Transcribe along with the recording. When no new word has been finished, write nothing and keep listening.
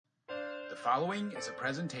following is a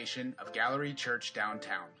presentation of Gallery Church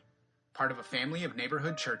Downtown, part of a family of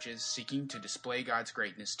neighborhood churches seeking to display God's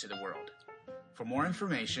greatness to the world. For more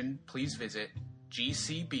information, please visit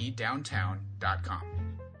gcbdowntown.com.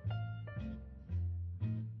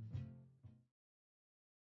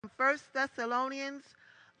 1 Thessalonians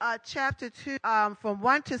chapter 2 from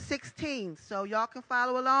 1 to 16. So y'all can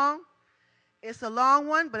follow along. It's a long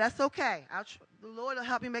one, but that's okay. The Lord will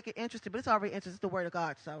help me make it interesting, but it's already interesting. It's the Word of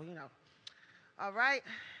God, so, you know. All right.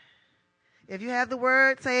 If you have the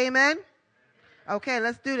Word, say amen. Okay,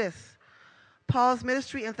 let's do this. Paul's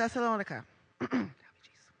ministry in Thessalonica.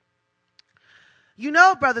 You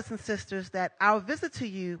know, brothers and sisters, that our visit to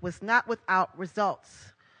you was not without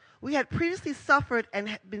results. We had previously suffered and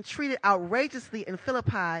had been treated outrageously in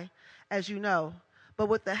Philippi, as you know, but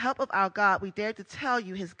with the help of our God, we dared to tell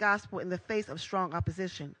you his gospel in the face of strong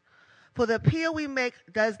opposition. For the appeal we make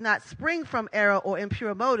does not spring from error or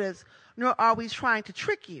impure motives, nor are we trying to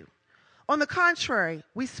trick you. On the contrary,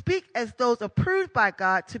 we speak as those approved by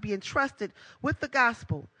God to be entrusted with the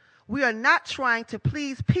gospel. We are not trying to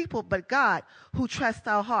please people, but God, who tests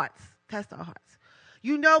our hearts.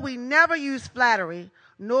 You know we never use flattery,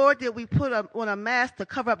 nor did we put on a mask to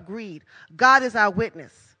cover up greed. God is our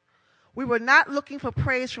witness. We were not looking for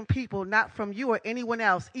praise from people, not from you or anyone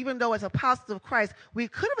else, even though as apostles of Christ, we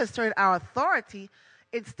could have asserted our authority.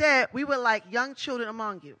 Instead, we were like young children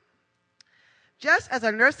among you. Just as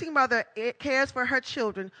a nursing mother cares for her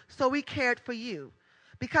children, so we cared for you.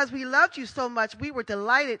 Because we loved you so much, we were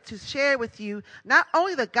delighted to share with you not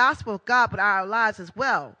only the gospel of God, but our lives as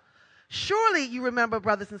well. Surely you remember,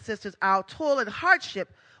 brothers and sisters, our toil and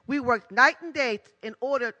hardship. We worked night and day in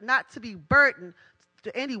order not to be burdened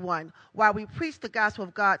to anyone while we preach the gospel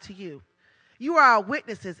of God to you. You are our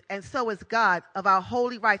witnesses, and so is God, of our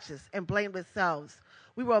holy, righteous, and blameless selves.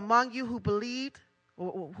 We were among you who believed.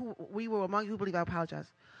 I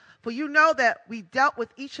apologize. For you know that we dealt with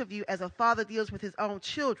each of you as a father deals with his own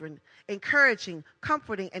children, encouraging,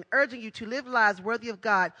 comforting, and urging you to live lives worthy of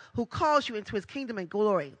God, who calls you into his kingdom and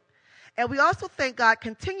glory. And we also thank God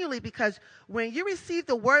continually because when you received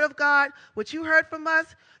the word of God, which you heard from us,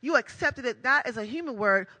 you accepted it not as a human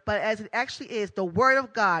word, but as it actually is, the word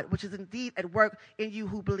of God, which is indeed at work in you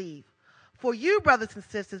who believe. For you, brothers and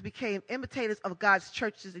sisters, became imitators of God's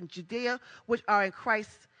churches in Judea, which are in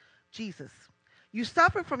Christ Jesus. You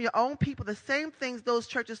suffered from your own people the same things those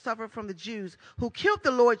churches suffered from the Jews, who killed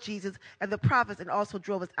the Lord Jesus and the prophets and also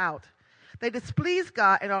drove us out. They displease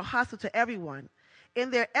God and are hostile to everyone. In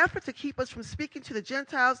their effort to keep us from speaking to the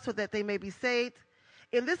Gentiles so that they may be saved,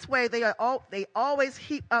 in this way they always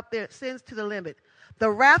heap up their sins to the limit. The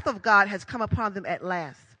wrath of God has come upon them at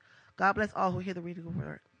last. God bless all who hear the reading of the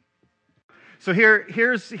word. So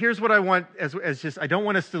here's what I want as just I don't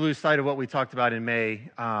want us to lose sight of what we talked about in May,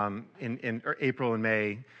 in April and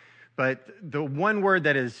May, but the one word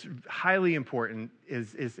that is highly important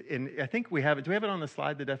is in I think we have it. Do we have it on the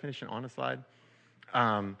slide? The definition on the slide.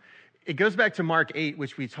 It goes back to Mark 8,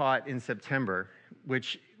 which we taught in September,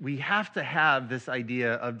 which we have to have this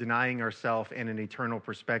idea of denying ourselves and an eternal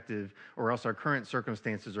perspective, or else our current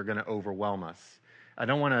circumstances are going to overwhelm us. I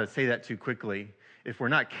don't want to say that too quickly. If we're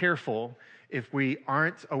not careful, if we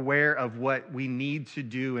aren't aware of what we need to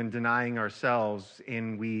do in denying ourselves,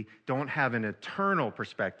 and we don't have an eternal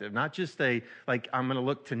perspective, not just I'm going to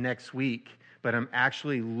look to next week, but I'm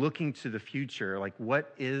actually looking to the future, like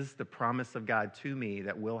what is the promise of God to me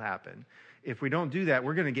that will happen? If we don't do that,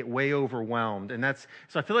 we're going to get way overwhelmed. And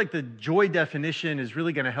so I feel like the joy definition is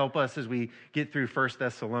really going to help us as we get through 1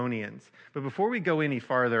 Thessalonians. But before we go any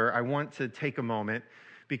farther, I want to take a moment,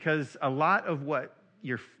 because a lot of what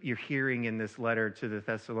you're hearing in this letter to the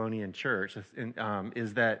Thessalonian church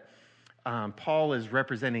is that Paul is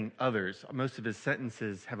representing others. Most of his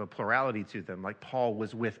sentences have a plurality to them, like Paul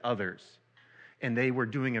was with others, and they were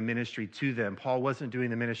doing a ministry to them. Paul wasn't doing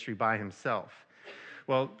the ministry by himself.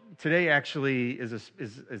 Well, today actually is a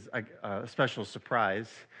special surprise,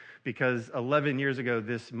 because 11 years ago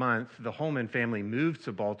this month, the Holman family moved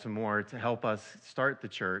to Baltimore to help us start the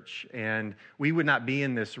church. And we would not be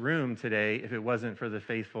in this room today if it wasn't for the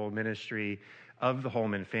faithful ministry of the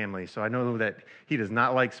Holman family. So I know that he does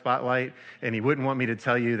not like spotlight, and he wouldn't want me to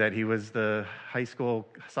tell you that he was the high school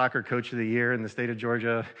soccer coach of the year in the state of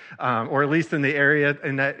Georgia, or at least in the area,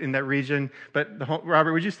 in that region. But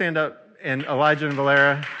Robert, would you stand up? And Elijah and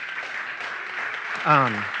Valera.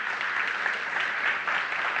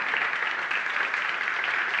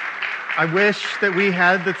 I wish that we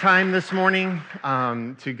had the time this morning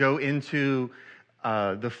to go into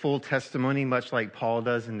the full testimony, much like Paul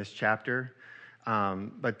does in this chapter.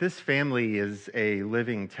 But this family is a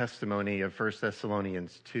living testimony of 1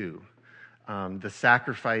 Thessalonians 2. the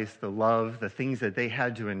sacrifice, the love, the things that they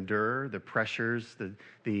had to endure, the pressures,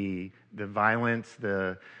 the violence,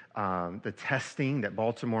 the testing that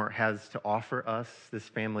Baltimore has to offer us. This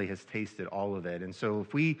family has tasted all of it. And so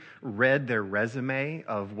if we read their resume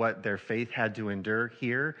of what their faith had to endure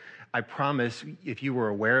here, I promise if you were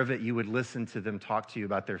aware of it, you would listen to them talk to you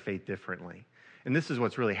about their faith differently. And this is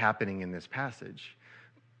what's really happening in this passage.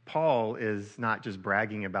 Paul is not just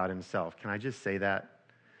bragging about himself. Can I just say that?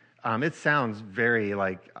 It sounds very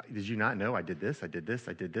like, did you not know I did this, I did this,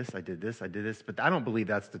 I did this, I did this, I did this? But I don't believe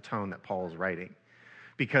that's the tone that Paul's writing.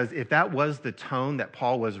 Because if that was the tone that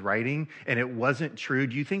Paul was writing and it wasn't true,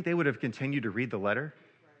 do you think they would have continued to read the letter?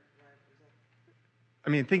 I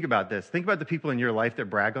mean, think about this. Think about the people in your life that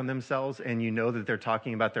brag on themselves and you know that they're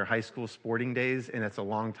talking about their high school sporting days and it's a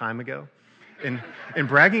long time ago. And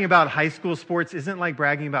bragging about high school sports isn't like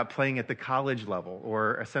bragging about playing at the college level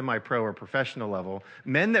or a semi-pro or professional level.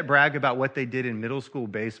 Men that brag about what they did in middle school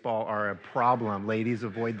baseball are a problem. Ladies,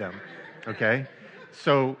 avoid them, okay?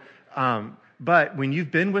 So, but when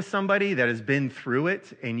you've been with somebody that has been through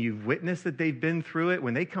it and you've witnessed that they've been through it,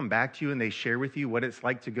 when they come back to you and they share with you what it's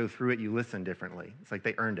like to go through it, you listen differently. It's like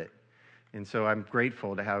they earned it. And so I'm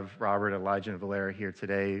grateful to have Robert, Elijah, and Valera here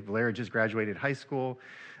today. Valera just graduated high school.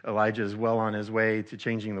 Elijah is well on his way to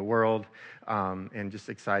changing the world, and just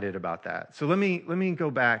excited about that. So let me go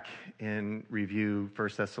back and review 1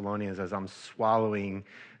 Thessalonians as I'm swallowing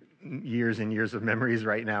years and years of memories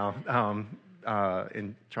right now,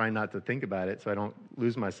 and trying not to think about it so I don't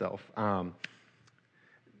lose myself.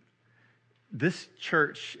 This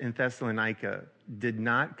church in Thessalonica did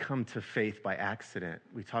not come to faith by accident.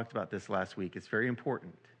 We talked about this last week. It's very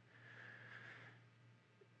important.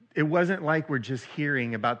 It wasn't like we're just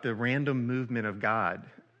hearing about the random movement of God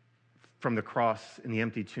from the cross and the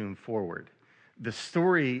empty tomb forward. The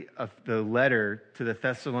story of the letter to the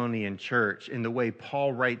Thessalonian church in the way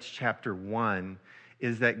Paul writes chapter 1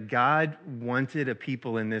 is that God wanted a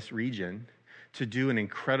people in this region to do an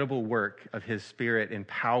incredible work of his spirit and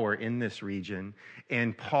power in this region.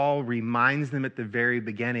 And Paul reminds them at the very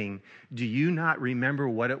beginning, do you not remember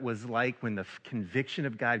what it was like when the conviction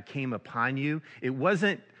of God came upon you? It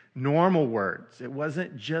wasn't normal words. It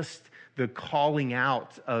wasn't just the calling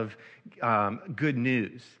out of good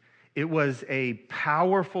news. It was a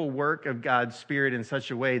powerful work of God's Spirit in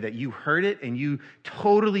such a way that you heard it and you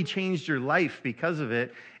totally changed your life because of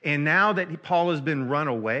it. And now that Paul has been run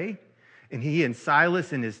away, and he and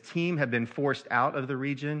Silas and his team have been forced out of the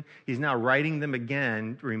region, he's now writing them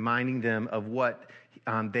again, reminding them of what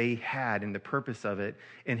they had and the purpose of it.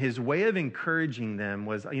 And his way of encouraging them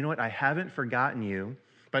was, you know what, I haven't forgotten you,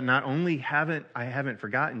 but not only I haven't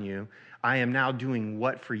forgotten you, I am now doing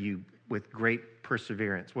what for you with great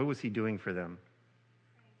perseverance. What was he doing for them?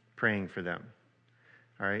 Praying for them.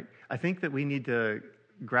 All right? I think that we need to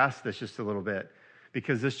grasp this just a little bit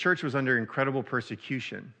because this church was under incredible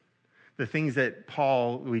persecution. The things that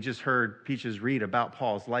we just heard Peaches read about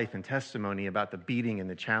Paul's life and testimony about the beating and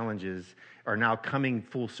the challenges are now coming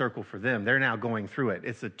full circle for them. They're now going through it.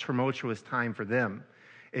 It's a tumultuous time for them.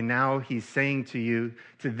 And now he's saying to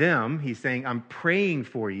them, he's saying, I'm praying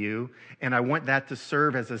for you, and I want that to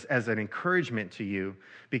serve as an encouragement to you.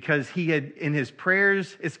 Because he had, in his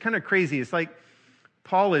prayers, it's kind of crazy. It's like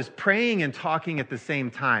Paul is praying and talking at the same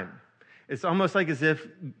time. It's almost like as if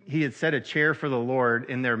he had set a chair for the Lord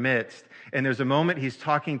in their midst. And there's a moment he's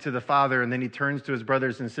talking to the Father, and then he turns to his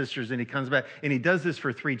brothers and sisters, and he comes back. And he does this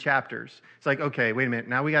for 3 chapters. It's like, okay, wait a minute.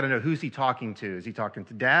 Now we got to know, who's he talking to? Is he talking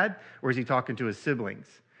to Dad, or is he talking to his siblings?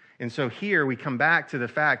 And so here we come back to the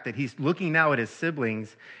fact that he's looking now at his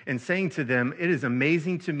siblings and saying to them, it is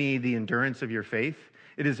amazing to me the endurance of your faith.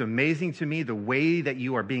 It is amazing to me the way that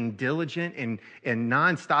you are being diligent and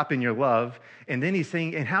nonstop in your love. And then he's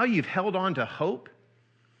saying, and how you've held on to hope.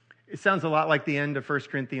 It sounds a lot like the end of 1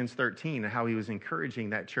 Corinthians 13, how he was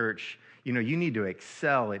encouraging that church. You know, you need to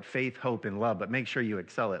excel at faith, hope, and love, but make sure you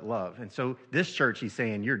excel at love. And so this church, he's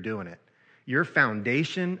saying, you're doing it. Your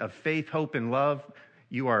foundation of faith, hope, and love,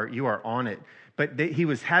 you are on it. But he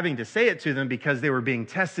was having to say it to them because they were being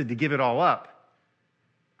tested to give it all up.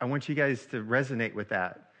 I want you guys to resonate with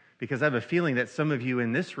that because I have a feeling that some of you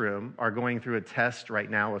in this room are going through a test right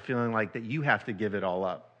now of feeling like that you have to give it all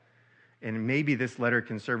up. And maybe this letter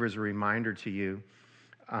can serve as a reminder to you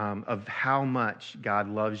of how much God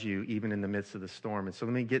loves you even in the midst of the storm. And so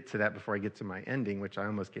let me get to that before I get to my ending, which I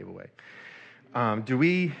almost gave away.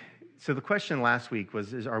 So the question last week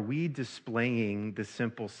was, are we displaying the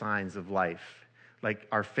simple signs of life? like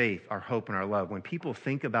our faith, our hope, and our love. When people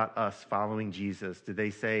think about us following Jesus, do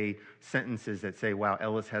they say sentences that say, wow,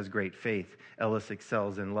 Ellis has great faith, Ellis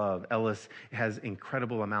excels in love, Ellis has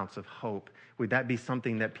incredible amounts of hope? Would that be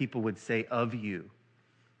something that people would say of you?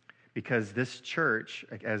 Because this church,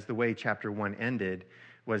 as the way chapter 1 ended,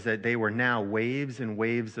 was that they were now waves and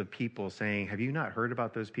waves of people saying, have you not heard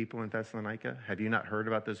about those people in Thessalonica? Have you not heard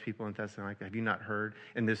about those people in Thessalonica? Have you not heard?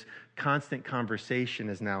 And this constant conversation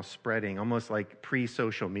is now spreading, almost like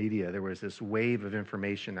pre-social media. There was this wave of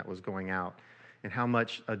information that was going out. And how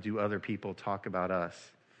much do other people talk about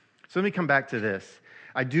us? So let me come back to this.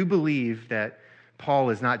 I do believe that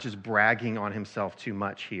Paul is not just bragging on himself too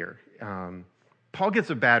much here. Paul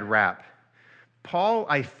gets a bad rap. Paul,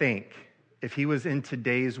 I think, if he was in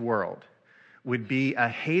today's world, would be a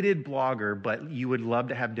hated blogger, but you would love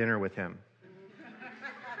to have dinner with him.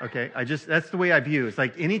 Okay, that's the way I view it. It's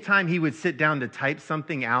like anytime he would sit down to type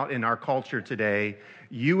something out in our culture today,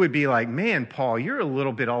 you would be like, man, Paul, you're a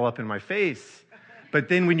little bit all up in my face. But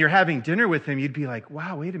then when you're having dinner with him, you'd be like,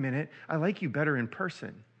 wow, wait a minute, I like you better in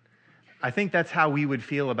person. I think that's how we would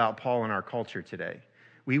feel about Paul in our culture today.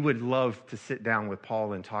 We would love to sit down with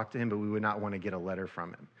Paul and talk to him, but we would not want to get a letter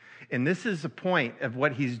from him. And this is the point of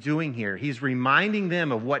what he's doing here. He's reminding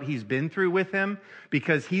them of what he's been through with him,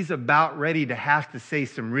 because he's about ready to have to say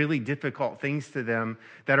some really difficult things to them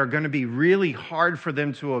that are going to be really hard for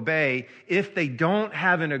them to obey if they don't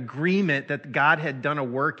have an agreement that God had done a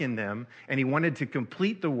work in them and he wanted to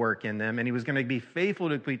complete the work in them and he was going to be faithful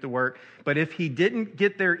to complete the work. But if he didn't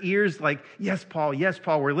get their ears like, yes, Paul,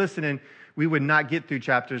 we're listening, we would not get through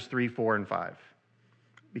chapters 3, 4, and 5.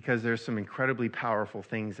 Because there's some incredibly powerful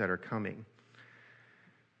things that are coming.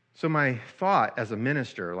 So my thought as a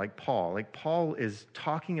minister, like Paul is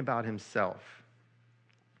talking about himself.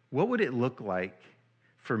 What would it look like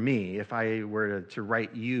for me if I were to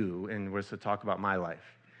write you and was to talk about my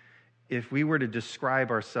life? If we were to describe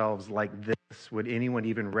ourselves like this, would anyone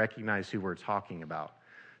even recognize who we're talking about?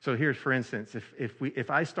 So here's, for instance, if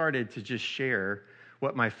I started to just share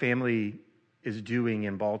what my family is doing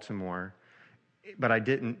in Baltimore, but I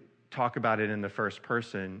didn't talk about it in the first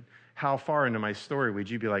person, how far into my story would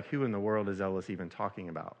you be like, who in the world is Ellis even talking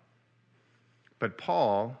about? But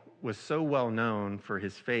Paul was so well known for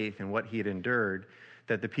his faith and what he had endured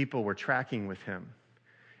that the people were tracking with him.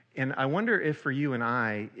 And I wonder if for you and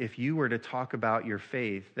I, if you were to talk about your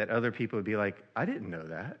faith, that other people would be like, I didn't know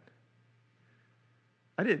that.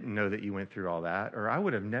 I didn't know that you went through all that, or I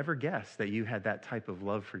would have never guessed that you had that type of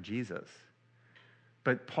love for Jesus.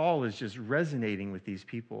 But Paul is just resonating with these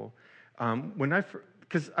people.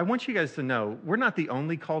 Because I want you guys to know, we're not the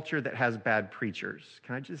only culture that has bad preachers.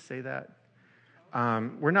 Can I just say that?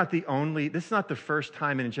 We're not the only, this is not the first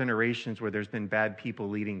time in generations where there's been bad people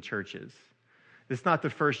leading churches. This is not the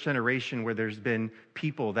first generation where there's been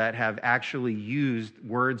people that have actually used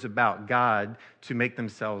words about God to make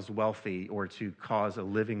themselves wealthy or to cause a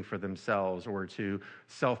living for themselves or to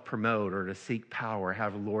self-promote or to seek power,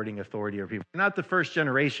 have lording authority over people. We're not the first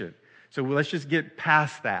generation. So let's just get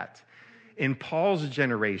past that. In Paul's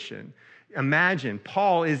generation, imagine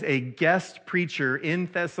Paul is a guest preacher in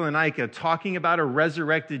Thessalonica talking about a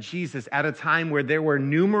resurrected Jesus at a time where there were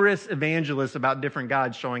numerous evangelists about different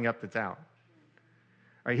gods showing up to town.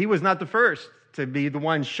 Right, he was not the first to be the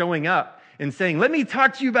one showing up and saying, let me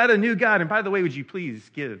talk to you about a new God. And by the way, would you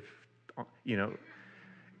please give,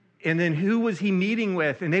 And then who was he meeting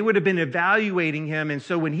with? And they would have been evaluating him. And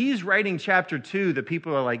so when he's writing chapter 2, the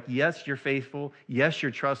people are like, yes, you're faithful. Yes,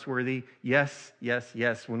 you're trustworthy. Yes, yes,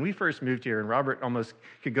 yes. When we first moved here, and Robert almost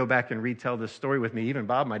could go back and retell this story with me. Even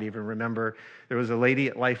Bob might even remember. There was a lady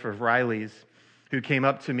at Life of Riley's who came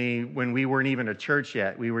up to me when we weren't even a church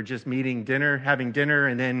yet. We were just having dinner,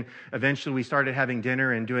 and then eventually we started having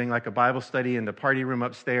dinner and doing like a Bible study in the party room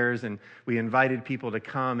upstairs, and we invited people to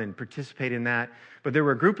come and participate in that. But there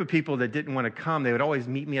were a group of people that didn't want to come. They would always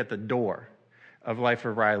meet me at the door of Life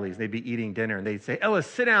of Riley's. They'd be eating dinner, and they'd say, Ellis,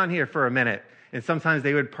 sit down here for a minute. And sometimes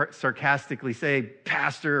they would sarcastically say,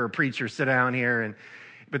 pastor or preacher, sit down here.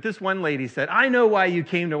 But this one lady said, I know why you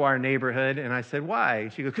came to our neighborhood. And I said, why?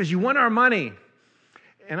 She goes, because you want our money.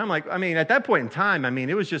 And I'm like, at that point in time,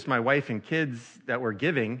 it was just my wife and kids that were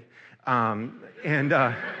giving. And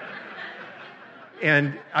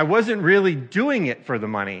I wasn't really doing it for the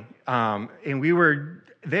money. And we were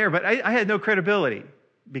there, but I had no credibility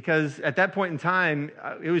because at that point in time,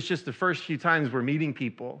 it was just the first few times we're meeting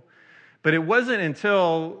people. But it wasn't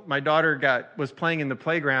until my daughter was playing in the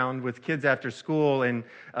playground with kids after school and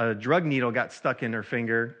a drug needle got stuck in her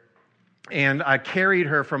finger. And I carried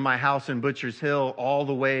her from my house in Butchers Hill all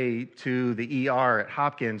the way to the ER at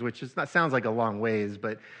Hopkins, which is not, sounds like a long ways,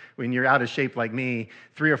 but when you're out of shape like me,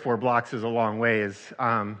 3 or 4 blocks is a long ways.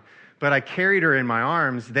 But I carried her in my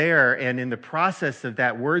arms there, and in the process of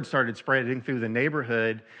that, word started spreading through the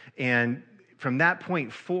neighborhood. And from that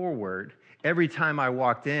point forward, every time I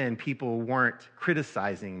walked in, people weren't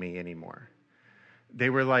criticizing me anymore. They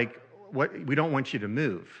were like, "What? We don't want you to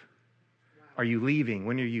move. Are you leaving?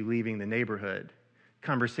 When are you leaving the neighborhood?"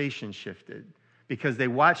 Conversation shifted because they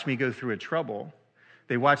watched me go through a trouble.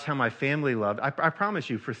 They watched how my family loved. I promise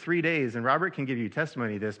you, for 3 days, and Robert can give you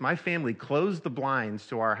testimony of this, my family closed the blinds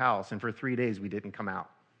to our house, and for 3 days we didn't come out.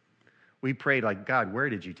 We prayed like, "God, where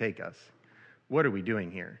did you take us? What are we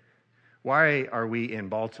doing here? Why are we in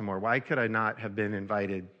Baltimore? Why could I not have been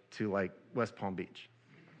invited to like West Palm Beach?"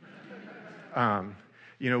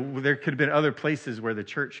 There could have been other places where the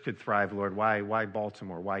church could thrive, Lord. Why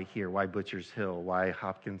Baltimore? Why here? Why Butchers Hill? Why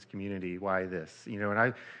Hopkins Community? Why this?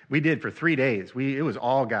 And we did for 3 days. It was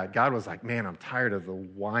all God. God was like, "Man, I'm tired of the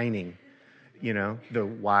whining." The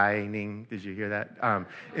whining. Did you hear that?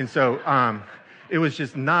 And so it was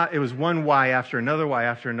just it was one why after another why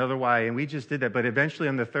after another why. And we just did that. But eventually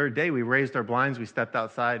on the 3rd day, we raised our blinds, we stepped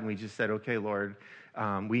outside, and we just said, "Okay, Lord,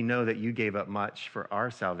 we know that you gave up much for our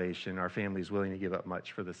salvation. Our family's willing to give up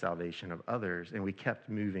much for the salvation of others." And we kept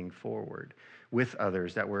moving forward with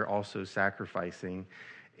others that were also sacrificing.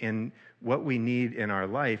 And what we need in our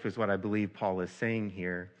life is what I believe Paul is saying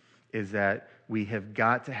here, is that we have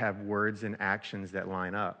got to have words and actions that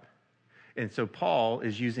line up. And so Paul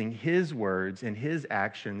is using his words and his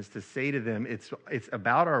actions to say to them, it's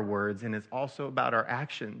about our words and it's also about our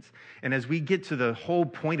actions. And as we get to the whole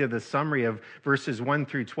point of the summary of verses 1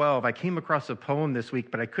 through 12, I came across a poem this week,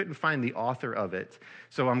 but I couldn't find the author of it.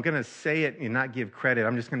 So I'm going to say it and not give credit.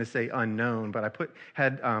 I'm just going to say unknown, but I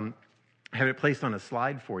had it placed on a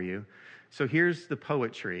slide for you. So here's the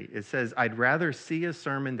poetry. It says, "I'd rather see a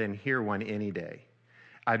sermon than hear one any day.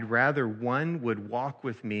 I'd rather one would walk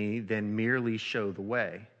with me than merely show the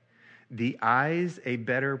way. The eye's a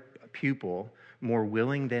better pupil, more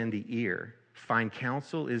willing than the ear. Fine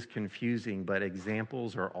counsel is confusing, but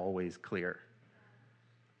examples are always clear."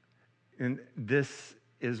 And this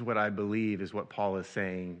is what I believe is what Paul is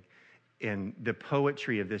saying. And the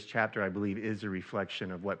poetry of this chapter, I believe, is a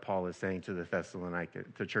reflection of what Paul is saying to the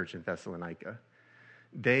church in Thessalonica.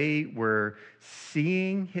 They were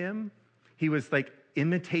seeing him. He was like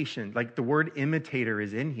imitation, like the word imitator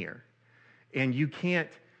is in here. And you can't,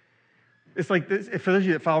 it's like this. For those of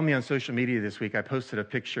you that follow me on social media this week, I posted a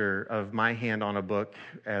picture of my hand on a book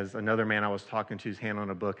as another man I was talking to's hand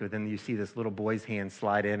on a book. And then you see this little boy's hand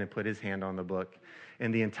slide in and put his hand on the book.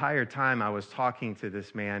 And the entire time I was talking to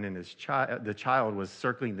this man, and the child was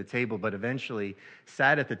circling the table, but eventually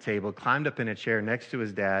sat at the table, climbed up in a chair next to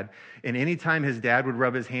his dad. And anytime his dad would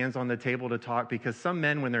rub his hands on the table to talk, because some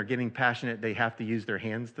men, when they're getting passionate, they have to use their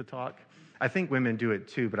hands to talk. I think women do it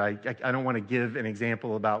too, but I don't want to give an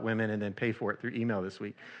example about women and then pay for it through email this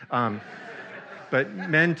week. But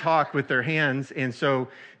men talk with their hands, and so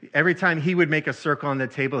every time he would make a circle on the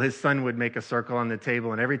table, his son would make a circle on the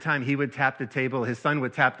table, and every time he would tap the table, his son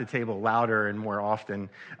would tap the table louder and more often.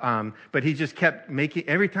 But he just kept making,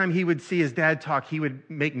 every time he would see his dad talk, he would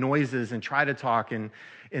make noises and try to talk, and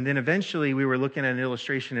then eventually we were looking at an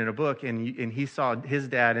illustration in a book, and he saw his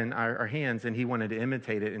dad in our hands, and he wanted to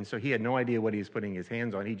imitate it, and so he had no idea what he was putting his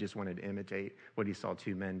hands on. He just wanted to imitate what he saw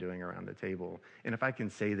 2 men doing around the table. And if I can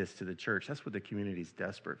say this to the church, that's what the community's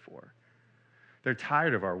desperate for. They're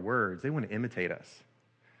tired of our words. They want to imitate us.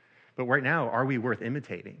 But right now, are we worth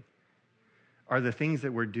imitating? Are the things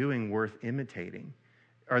that we're doing worth imitating?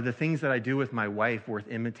 Are the things that I do with my wife worth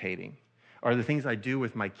imitating? Are the things I do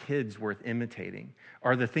with my kids worth imitating?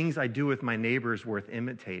 Are the things I do with my neighbors worth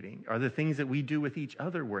imitating? Are the things that we do with each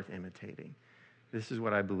other worth imitating? This is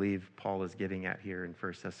what I believe Paul is getting at here in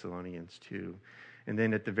 1 Thessalonians 2. And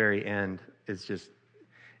then at the very end, it's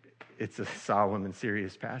a solemn and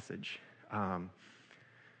serious passage. I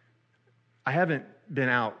haven't been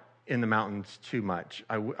out in the mountains too much.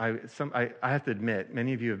 I have to admit,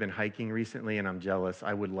 many of you have been hiking recently, and I'm jealous.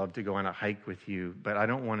 I would love to go on a hike with you, but I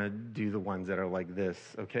don't want to do the ones that are like this,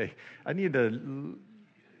 okay? I need to,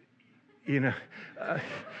 a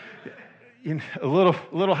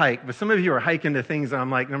little hike. But some of you are hiking to things that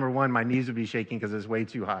I'm like, number one, my knees would be shaking because it's way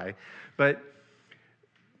too high. But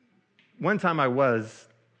one time I was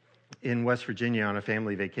in West Virginia on a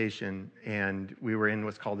family vacation, and we were in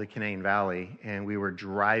what's called the Canaan Valley, and we were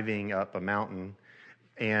driving up a mountain,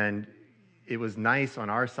 and it was nice on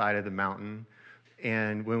our side of the mountain,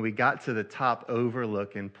 And when we got to the top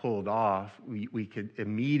overlook and pulled off, we could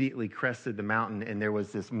immediately crested the mountain, and there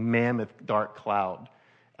was this mammoth dark cloud.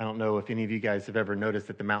 I don't know if any of you guys have ever noticed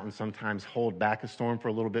that the mountains sometimes hold back a storm for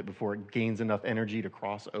a little bit before it gains enough energy to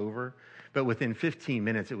cross over. But within 15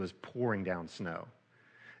 minutes, it was pouring down snow.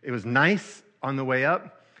 It was nice on the way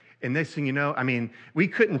up. And next thing you know, I mean, we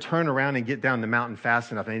couldn't turn around and get down the mountain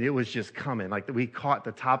fast enough. I mean, it was just coming. Like we caught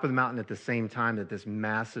the top of the mountain at the same time that this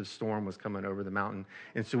massive storm was coming over the mountain.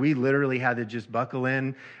 And so we literally had to just buckle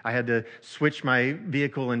in. I had to switch my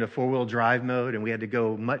vehicle into four-wheel drive mode, and we had to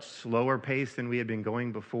go much slower pace than we had been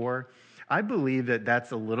going before. I believe that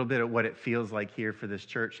that's a little bit of what it feels like here for this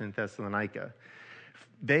church in Thessalonica.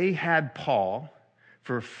 They had Paul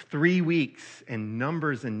for 3 weeks, and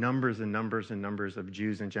numbers and numbers and numbers and numbers of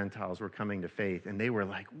Jews and Gentiles were coming to faith. And they were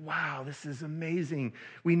like, wow, this is amazing.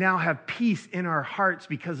 We now have peace in our hearts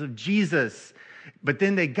because of Jesus. But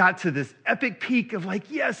then they got to this epic peak of like,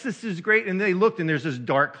 yes, this is great. And they looked, and there's this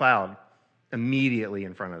dark cloud immediately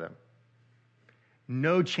in front of them.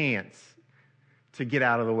 No chance to get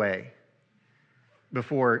out of the way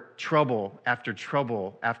before trouble after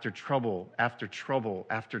trouble after trouble after trouble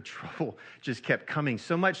after trouble just kept coming,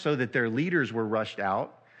 so much so that their leaders were rushed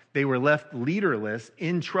out. They were left leaderless,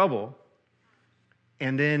 in trouble.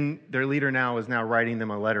 And then their leader is now writing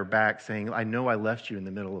them a letter back saying, I know I left you in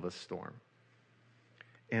the middle of a storm.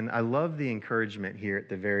 And I love the encouragement here at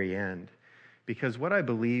the very end, because what I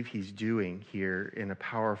believe he's doing here in a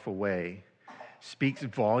powerful way speaks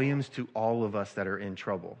volumes to all of us that are in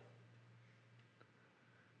trouble.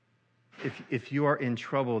 If you are in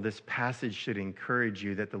trouble, this passage should encourage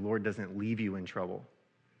you that the Lord doesn't leave you in trouble.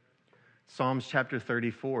 Psalms chapter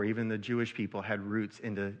 34, even the Jewish people had roots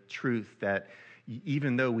in the truth that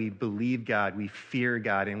even though we believe God, we fear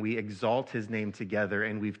God, and we exalt his name together,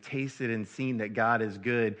 and we've tasted and seen that God is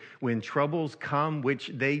good, when troubles come,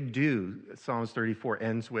 which they do, Psalms 34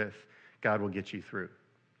 ends with, God will get you through.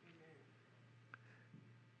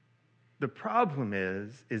 The problem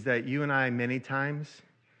is that you and I many times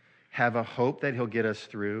have a hope that he'll get us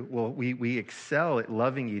through. Well, we excel at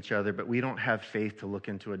loving each other, but we don't have faith to look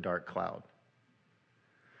into a dark cloud.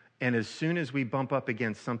 And as soon as we bump up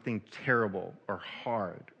against something terrible or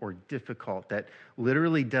hard or difficult that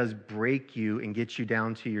literally does break you and get you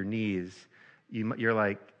down to your knees, you're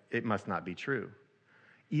like, it must not be true.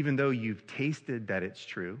 Even though you've tasted that it's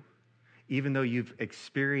true, even though you've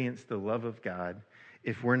experienced the love of God,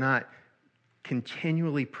 if we're not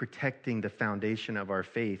continually protecting the foundation of our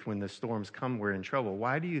faith, when the storms come, we're in trouble.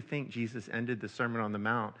 Why do you think Jesus ended the Sermon on the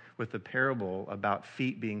Mount with a parable about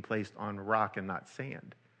feet being placed on rock and not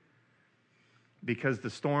sand? Because the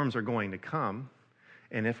storms are going to come,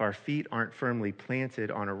 and if our feet aren't firmly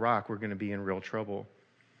planted on a rock, we're going to be in real trouble.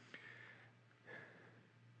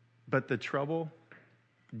 But the trouble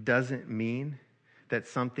doesn't mean that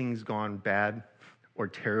something's gone bad or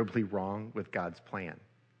terribly wrong with God's plan.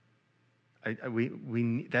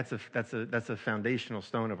 That's a foundational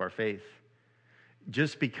stone of our faith.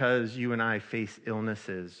 Just because you and I face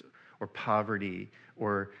illnesses or poverty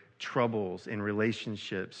or troubles in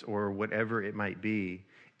relationships or whatever it might be,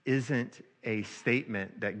 isn't a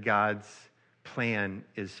statement that God's plan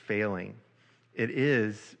is failing. It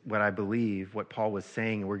is what I believe, what Paul was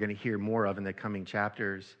saying, and we're going to hear more of in the coming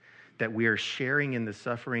chapters, that we are sharing in the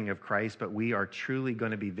suffering of Christ, but we are truly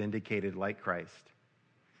going to be vindicated like Christ.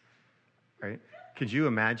 Right? Could you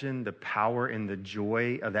imagine the power and the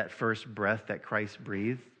joy of that first breath that Christ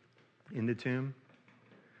breathed in the tomb?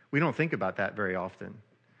 We don't think about that very often.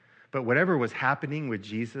 But whatever was happening with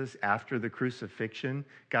Jesus after the crucifixion,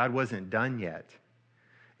 God wasn't done yet.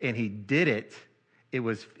 And he did it. It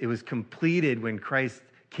was completed when Christ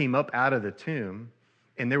came up out of the tomb.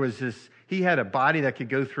 And there was this, he had a body that could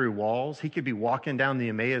go through walls. He could be walking down the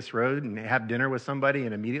Emmaus Road and have dinner with somebody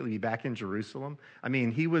and immediately be back in Jerusalem. I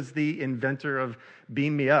mean, he was the inventor of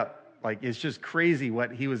beam me up. Like, it's just crazy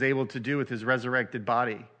what he was able to do with his resurrected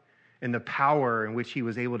body and the power in which he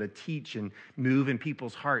was able to teach and move in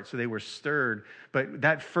people's hearts so they were stirred. But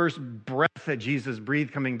that first breath that Jesus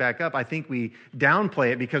breathed coming back up, I think we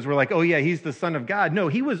downplay it because we're like, oh yeah, he's the Son of God. No,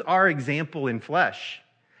 he was our example in flesh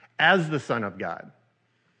as the Son of God.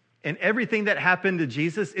 And everything that happened to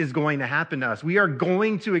Jesus is going to happen to us. We are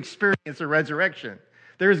going to experience a resurrection.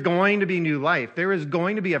 There is going to be new life. There is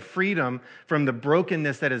going to be a freedom from the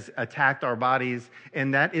brokenness that has attacked our bodies.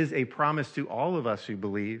 And that is a promise to all of us who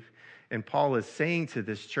believe. And Paul is saying to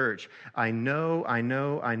this church, I know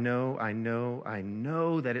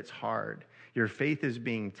that it's hard. Your faith is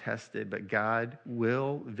being tested, but God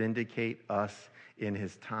will vindicate us in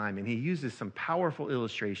his time. And he uses some powerful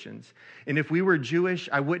illustrations. And if we were Jewish,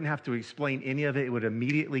 I wouldn't have to explain any of it. It would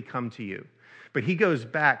immediately come to you. But he goes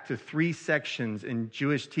back to 3 sections in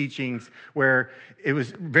Jewish teachings where it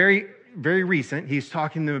was very, very recent. He's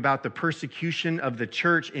talking to them about the persecution of the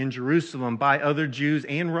church in Jerusalem by other Jews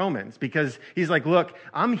and Romans, because he's like, look,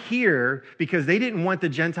 I'm here because they didn't want the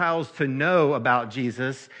Gentiles to know about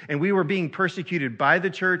Jesus, and we were being persecuted by the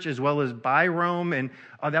church as well as by Rome, and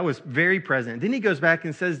that was very present. Then he goes back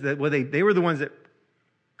and says that, well, they were the ones that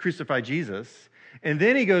crucified Jesus. And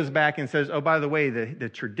then he goes back and says, oh, by the way, the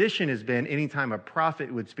tradition has been anytime a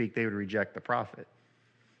prophet would speak, they would reject the prophet.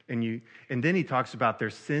 And then he talks about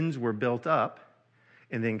their sins were built up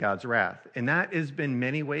and then God's wrath. And that has been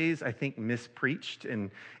many ways, I think, mispreached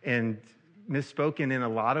and misspoken in a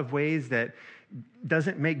lot of ways that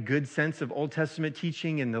doesn't make good sense of Old Testament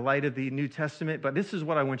teaching in the light of the New Testament. But this is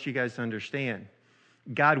what I want you guys to understand.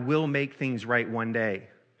 God will make things right one day. Amen.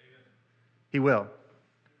 He will.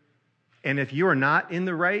 And if you are not in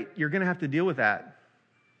the right, you're going to have to deal with that.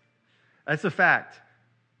 That's a fact.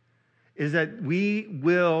 Is that we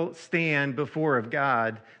will stand before of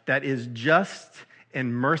God that is just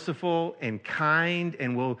and merciful and kind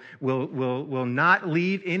and will not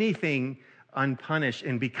leave anything unpunished.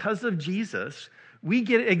 And because of Jesus, we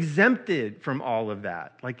get exempted from all of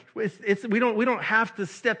that. Like we don't have to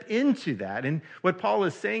step into that. And what Paul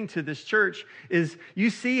is saying to this church is,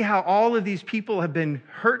 you see how all of these people have been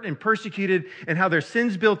hurt and persecuted, and how their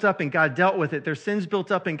sins built up and God dealt with it. Their sins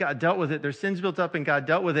built up and God dealt with it. Their sins built up and God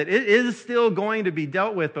dealt with it. It is still going to be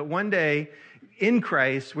dealt with, but one day in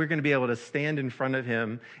Christ, we're going to be able to stand in front of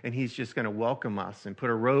him, and he's just going to welcome us and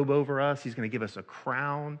put a robe over us. He's going to give us a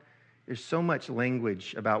crown. There's so much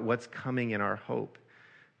language about what's coming in our hope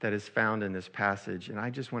that is found in this passage. And I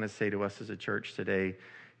just want to say to us as a church today,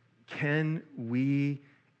 can we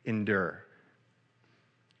endure?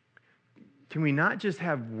 Can we not just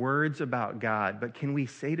have words about God, but can we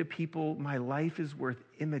say to people, my life is worth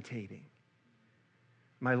imitating?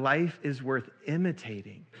 My life is worth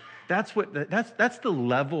imitating. That's the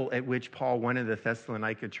level at which Paul wanted the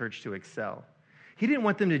Thessalonica church to excel. He didn't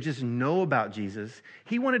want them to just know about Jesus.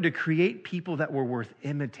 He wanted to create people that were worth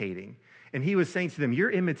imitating. And he was saying to them,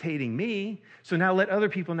 you're imitating me, so now let other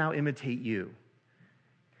people now imitate you.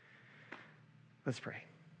 Let's pray.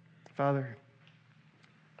 Father,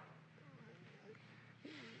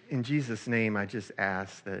 in Jesus' name, I just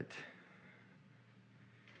ask that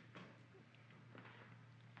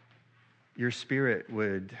your Spirit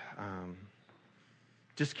would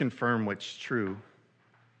just confirm what's true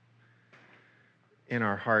in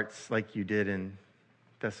our hearts, like you did in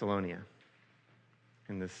Thessalonica,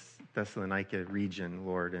 in this Thessalonica region,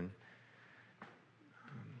 Lord. And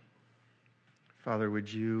Father,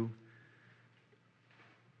 would you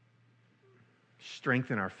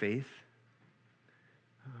strengthen our faith?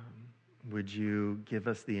 Would you give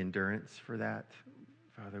us the endurance for that?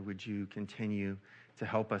 Father, would you continue to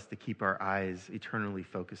help us to keep our eyes eternally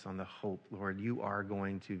focused on the hope? Lord, you are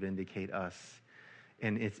going to vindicate us.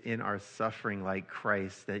 And it's in our suffering like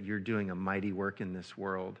Christ that you're doing a mighty work in this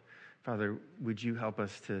world. Father, would you help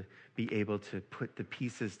us to be able to put the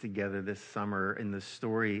pieces together this summer in the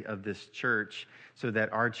story of this church so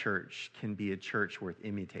that our church can be a church worth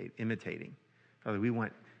imitating. Father, we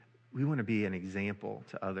want to be an example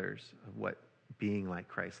to others of what being like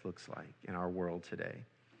Christ looks like in our world today.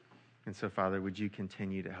 And so, Father, would you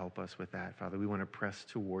continue to help us with that? Father, we want to press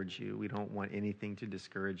towards you. We don't want anything to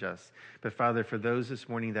discourage us. But, Father, for those this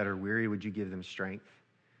morning that are weary, would you give them strength?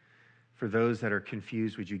 For those that are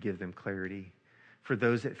confused, would you give them clarity? For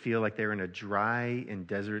those that feel like they're in a dry and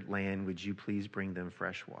desert land, would you please bring them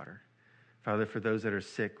fresh water? Father, for those that are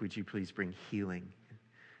sick, would you please bring healing?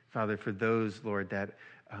 Father, for those, Lord, that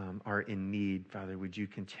are in need, Father, would you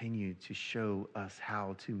continue to show us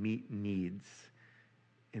how to meet needs?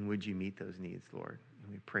 And would you meet those needs, Lord?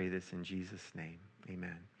 And we pray this in Jesus' name.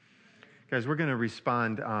 Amen. Guys, we're going to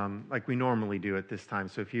respond like we normally do at this time.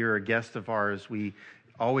 So if you're a guest of ours, we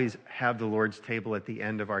always have the Lord's table at the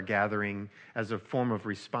end of our gathering as a form of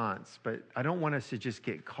response. But I don't want us to just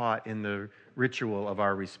get caught in the ritual of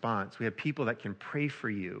our response. We have people that can pray for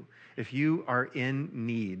you. If you are in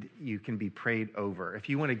need, you can be prayed over. If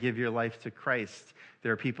you want to give your life to Christ,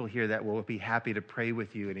 there are people here that will be happy to pray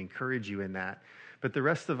with you and encourage you in that. But the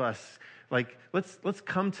rest of us, let's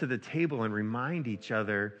come to the table and remind each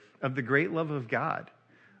other of the great love of God.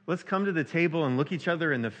 Let's come to the table and look each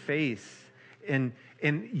other in the face and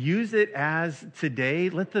use it as today.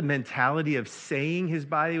 Let the mentality of saying his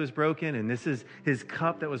body was broken and this is his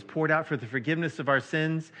cup that was poured out for the forgiveness of our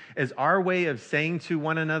sins as our way of saying to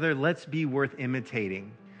one another, let's be worth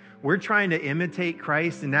imitating. We're trying to imitate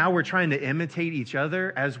Christ, and now we're trying to imitate each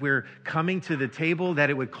other as we're coming to the table,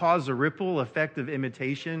 that it would cause a ripple effect of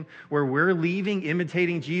imitation, where we're leaving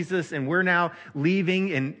imitating Jesus, and we're now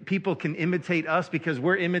leaving, and people can imitate us because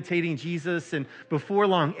we're imitating Jesus. And before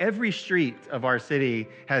long, every street of our city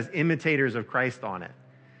has imitators of Christ on it,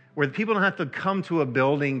 where people don't have to come to a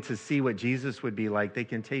building to see what Jesus would be like. They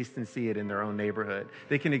can taste and see it in their own neighborhood.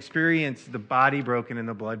 They can experience the body broken and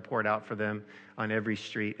the blood poured out for them on every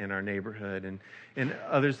street in our neighborhood. And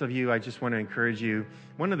others of you, I just want to encourage you,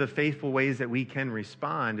 one of the faithful ways that we can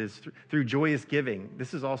respond is through joyous giving.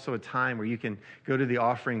 This is also a time where you can go to the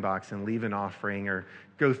offering box and leave an offering, or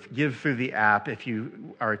go give through the app if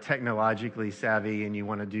you are technologically savvy and you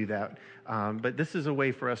want to do that. But this is a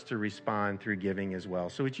way for us to respond through giving as well.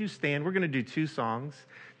 So would you stand? We're going to do 2 songs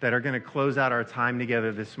that are going to close out our time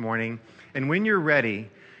together this morning. And when you're ready,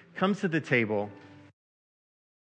 come to the table.